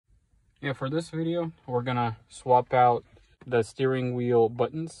Yeah, for this video, we're gonna swap out the steering wheel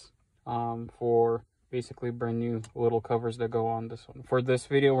buttons for basically brand new little covers that go on this one. For this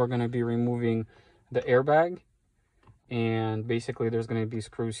video, we're gonna be removing the airbag, and basically there's gonna be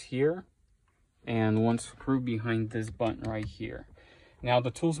screws here and one screw behind this button right here. Now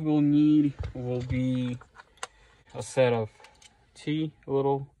the tools we'll need will be a set of T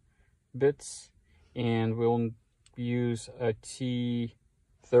little bits, and we'll use a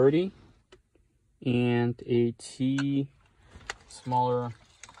T30 and a T smaller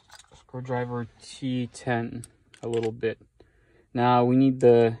screwdriver T10 a little bit. Now we need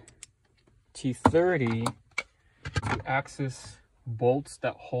the T30 to access bolts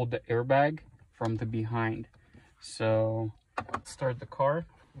that hold the airbag from the behind. So start the car,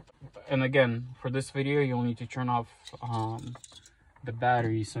 and again, for this video you'll need to turn off the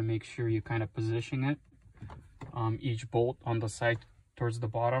battery, so make sure you kind of position it each bolt on the side towards the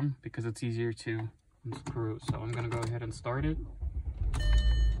bottom, because it's easier to unscrew. So I'm gonna go ahead and start it.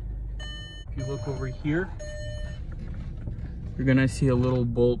 If you look over here, you're gonna see a little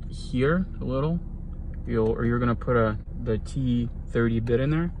bolt here, you're gonna put the T30 bit in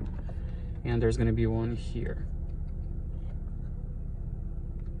there, and there's gonna be one here.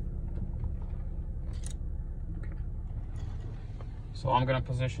 Okay. So I'm gonna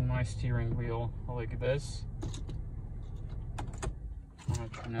position my steering wheel like this. I'm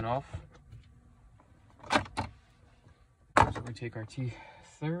gonna turn it off. So we take our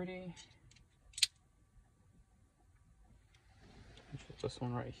T30, this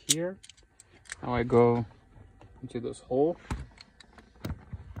one right here. Now I go into this hole,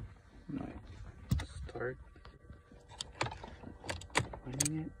 and I start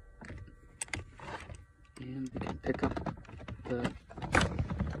finding it, and we can pick up the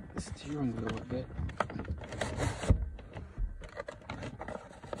steering wheel a bit.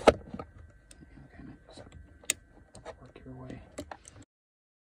 Work your way.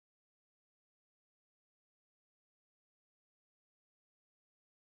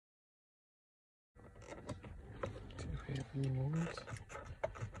 See if we have any moments.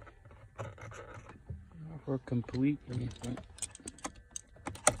 Not work completely, but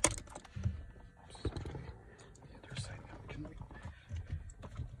the other side now. Can we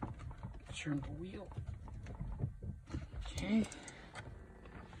turn the wheel? Okay.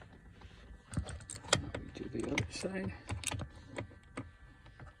 Now we do the other side.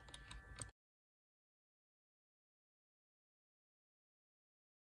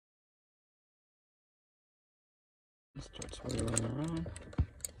 Start swirling around.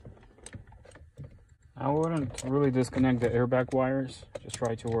 I wouldn't really disconnect the airbag wires. Just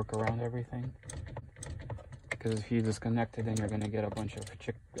try to work around everything. Because if you disconnect it, then you're going to get a bunch of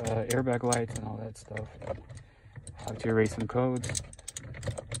airbag lights and all that stuff. Have to erase some codes.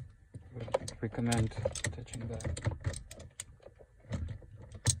 Would recommend touching that.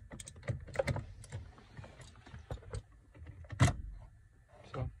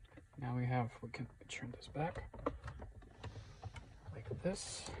 So now we can turn this back like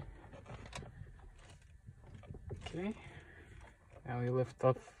this. Okay. Now we lift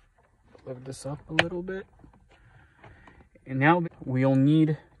this up a little bit. And now we'll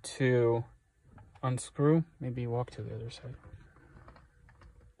need to unscrew, maybe walk to the other side.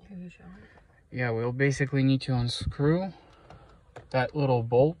 Can you show me? Yeah, we'll basically need to unscrew that little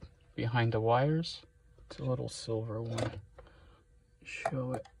bolt behind the wires. It's a little silver one.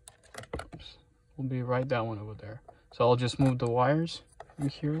 Show it. Oops. Will be right that one over there. So I'll just move the wires in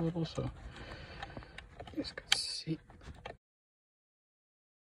here a little so you guys can see.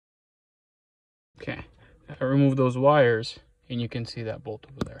 Okay, I remove those wires and you can see that bolt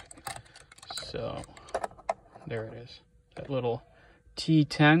over there. So there it is, that little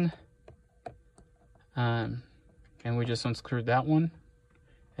T10, and we just unscrewed that one,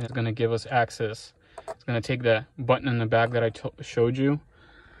 and it's going to give us access. It's going to take that button in the back that I showed you,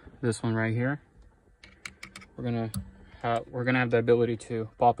 this one right here. We're gonna have the ability to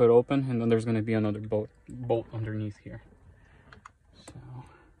pop it open, and then there's going to be another bolt underneath here. So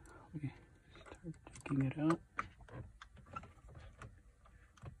we start taking it out.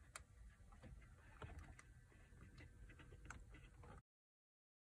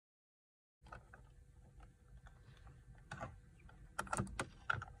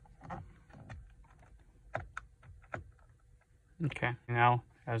 Okay, now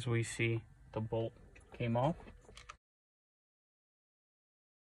as we see, the bolt came off.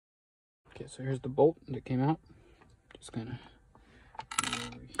 Okay, so here's the bolt that came out. Just gonna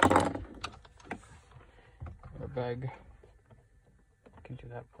airbag into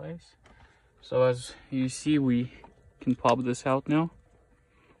that place. So as you see, we can pop this out now,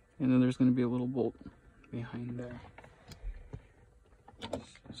 and then there's going to be a little bolt behind there.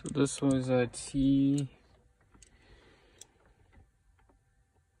 So this was a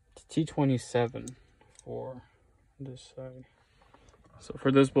T27 for this side. So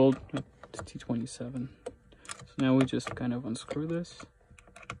for this bolt, it's T27. So now we just kind of unscrew this.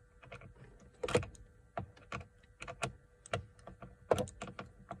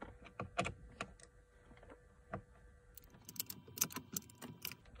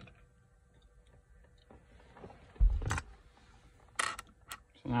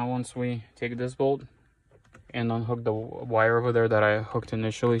 So now once we take this bolt and unhook the wire over there that I hooked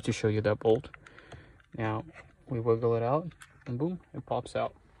initially to show you that bolt, now we wiggle it out and boom, it pops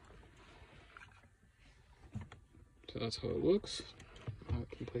out. So that's how it looks. Now we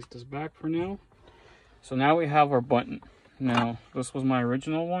can place this back for now. So now we have our button. Now this was my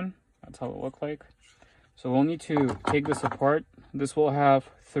original one. That's how it looked like. So we'll need to take this apart. This will have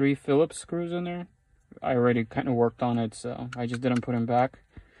 3 Phillips screws in there. I already kind of worked on it, so I just didn't put them back.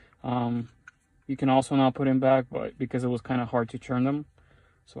 You can also not put them back, but because it was kind of hard to turn them,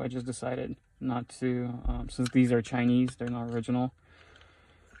 so I just decided not to, since these are Chinese, they're not original.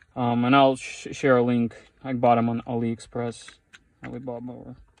 And I'll share a link. I bought them on AliExpress. Alibaba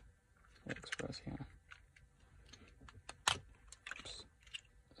or AliExpress, yeah.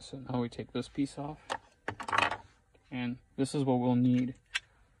 So now we take this piece off, and this is what we'll need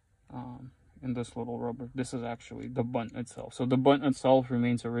in this little rubber. This is actually the button itself. So the button itself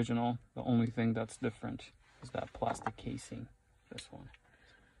remains original. The only thing that's different is that plastic casing, this one.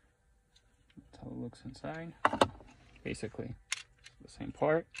 That's how it looks inside. Basically, the same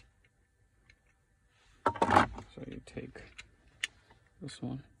part. So you take this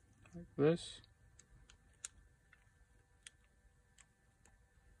one like this.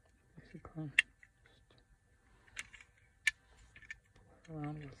 Basically, just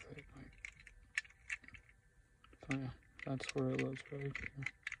around with it. So yeah, that's where it lives right here.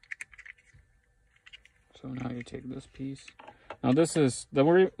 So now you take this piece. Now this is the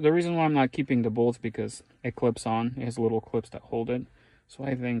reason why I'm not keeping the bolts, because it clips on. It has little clips that hold it. So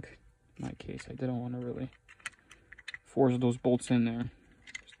I think in my case I didn't want to really force those bolts in there.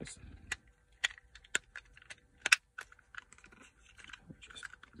 Just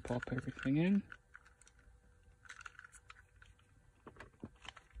pop everything in.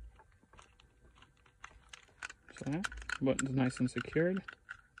 So yeah, button's nice and secured.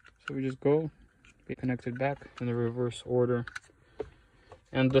 So we just go, be connected back in the reverse order.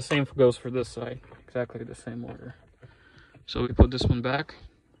 And the same goes for this side, exactly the same order. So we put this one back.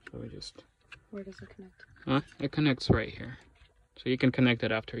 So we just... Where does it connect? It connects right here. So you can connect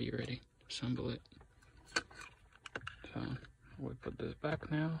it after you're ready. Assemble it. So we put this back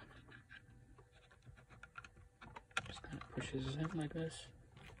now. Just kind of pushes in like this.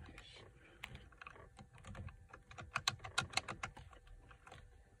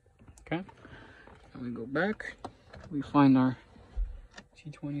 Okay. And we go back. We find our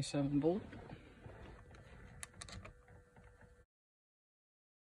T27 bolt.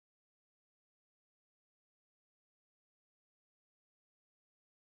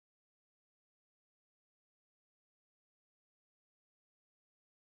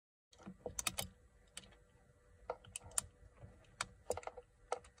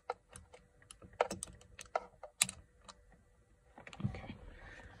 Okay.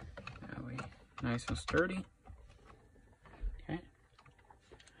 Now we nice and sturdy. Okay.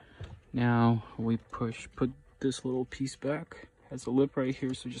 Now we put this little piece back. Has a lip right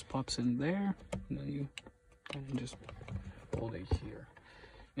here, so it just pops in there, and then you kind of just hold it here.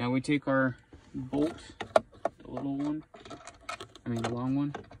 Now we take our bolt, the little one, the long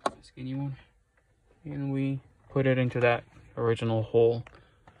one, the skinny one, and we put it into that original hole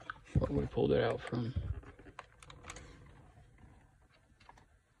where we pulled it out from.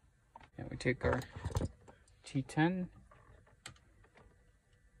 And we take our T10.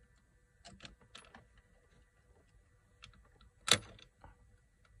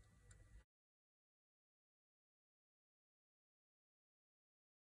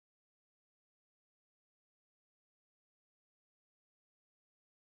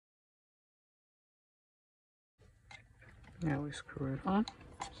 Now we screw it on,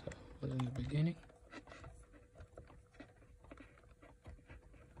 so it was in the beginning.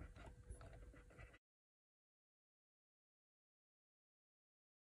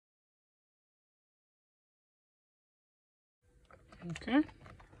 Okay.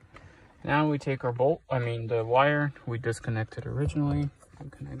 Now we take our bolt, the wire we disconnected originally,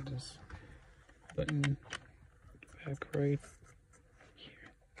 and connect this button back right here.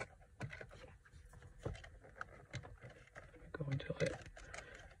 Go until it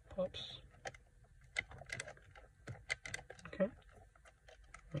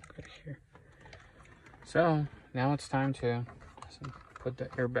So now it's time to put the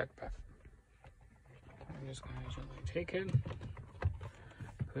airbag back. I'm just gonna gently take it,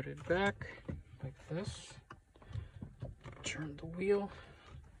 put it back like this, turn the wheel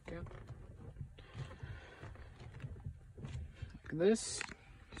again like this.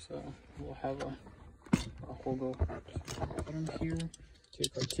 So we'll have a we'll go bottom here,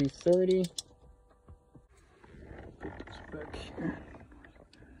 take our 230, put this back here.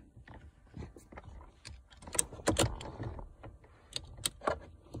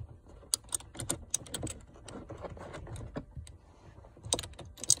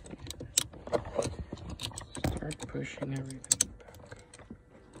 Start pushing everything back.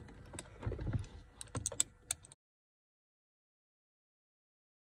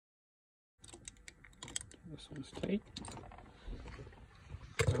 This one's tight.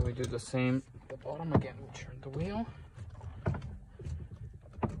 Now we do the same at the bottom again. We turn the wheel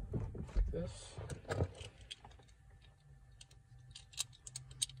like this.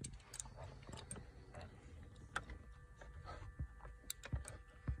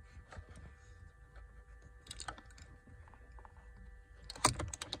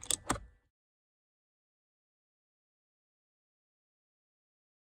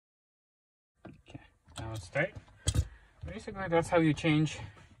 Now it's tight. Basically, that's how you change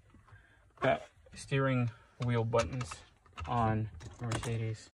that steering wheel buttons on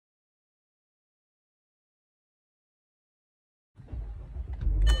Mercedes.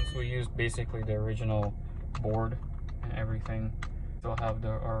 Once we use basically the original board and everything, they'll have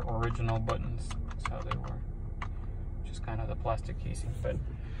our original buttons. That's how they were. Just kind of the plastic casing. But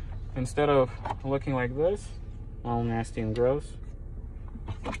instead of looking like this, all nasty and gross,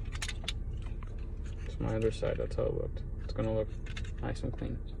 my other side, that's how it looked. It's gonna look nice and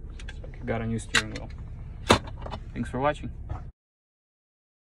clean. So you got a new steering wheel. Thanks for watching.